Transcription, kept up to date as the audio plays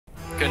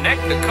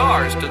Connect the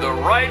cars to the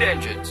right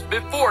engines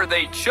before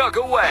they chug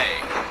away.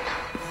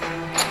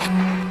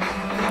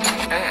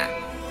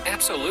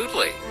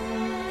 Absolutely.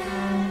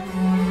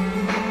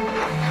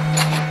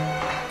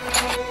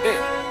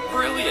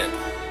 Brilliant.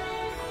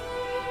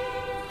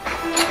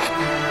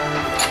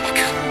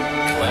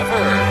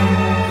 Clever.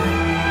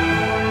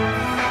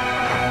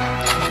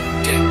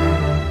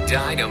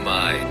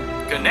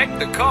 Dynamite. Connect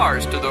the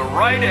cars to the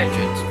right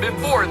engines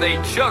before they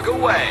chug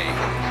away.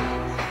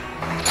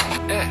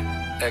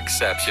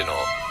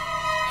 Exceptional.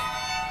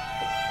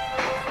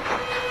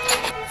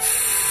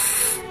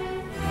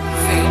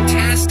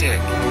 Fantastic.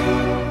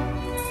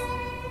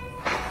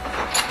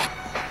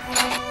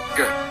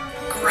 Good.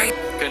 Great.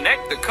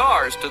 Connect the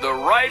cars to the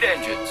right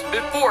engines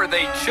before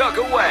they chug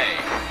away.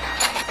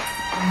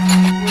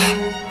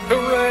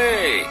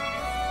 Hooray!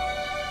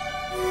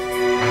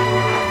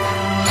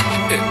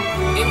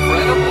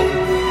 Incredible.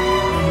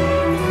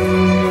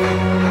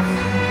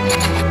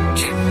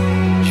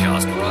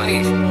 Just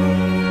right.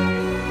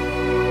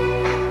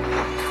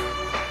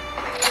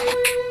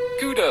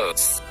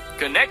 Kudos.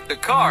 Connect the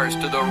cars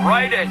to the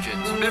right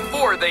engines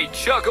before they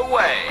chug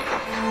away.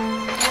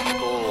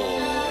 Oh,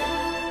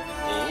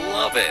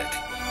 love it.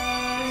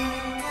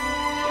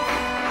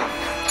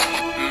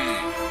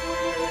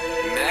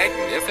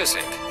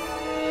 Magnificent.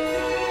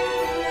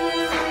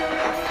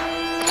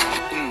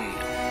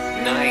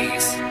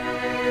 Nice.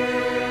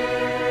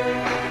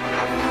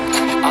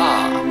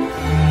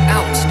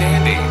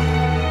 Outstanding.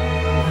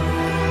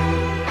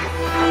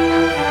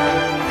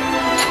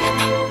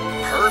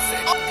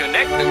 Perfect.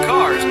 Connect the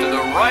cars to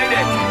the right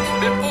engines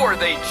before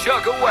they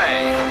chug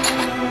away.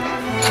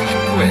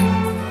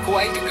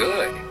 Quite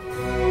good.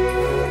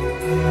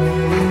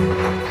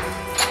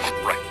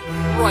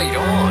 Right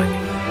on.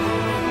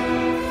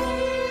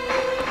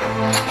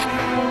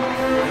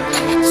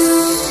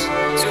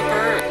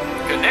 Superb.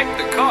 Connect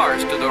the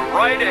cars to the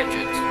right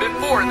engines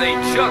before they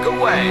chug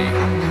away.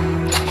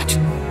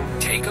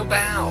 Take a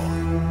bow.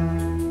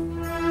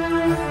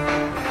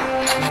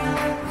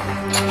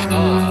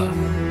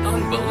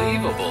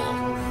 Unbelievable.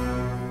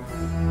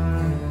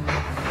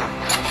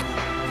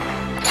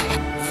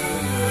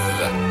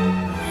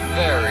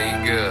 Very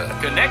good.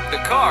 Connect the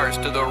cars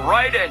to the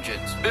right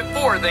engines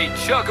before they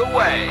chug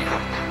away.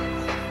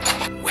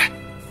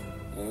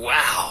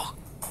 Wow.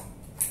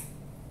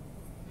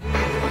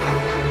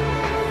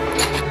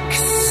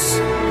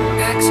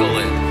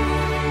 Excellent.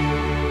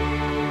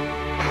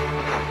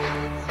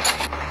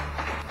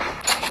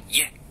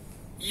 Yeah.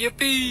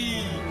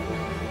 Yippee.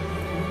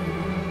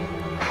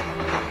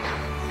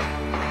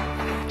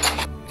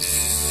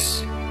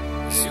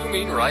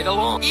 Zooming right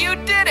along. You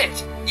did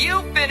it!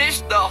 You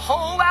finished the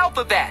whole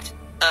alphabet!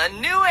 A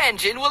new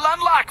engine will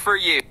unlock for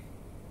you!